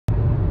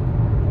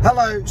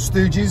Hello,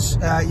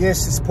 Stooges.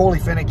 Yes, it's Pauly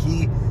Fenech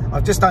here.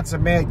 I've just done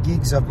some mad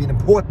gigs. I've been in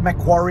Port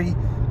Macquarie.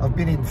 I've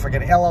been in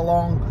fucking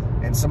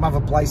Ellalong and some other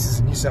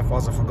places in New South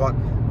Wales. I forgot.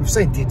 We've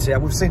seen tits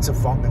out. We've seen some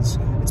fongans.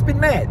 It's been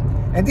mad.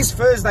 And this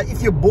Thursday,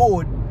 if you're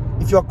bored,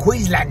 if you're a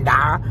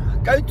Queenslander,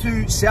 go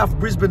to South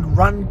Brisbane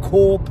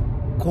Runcorn.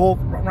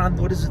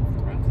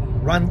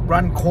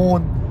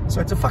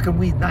 So it's a fucking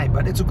weird name,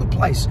 but it's a good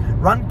place.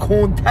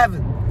 Runcorn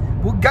Tavern.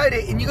 We'll go there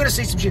and you're going to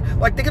see some shit.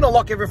 Like, they're going to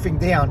lock everything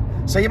down.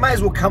 So you may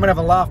as well come and have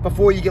a laugh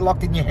before you get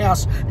locked in your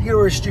house. You got to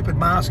wear a stupid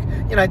mask.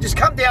 You know, just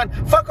come down,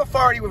 fuck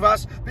authority with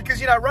us.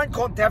 Because, you know,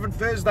 Runcorn Tavern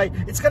Thursday,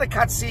 it's going to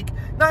cut sick.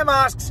 No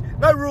masks,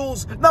 no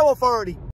rules, no authority.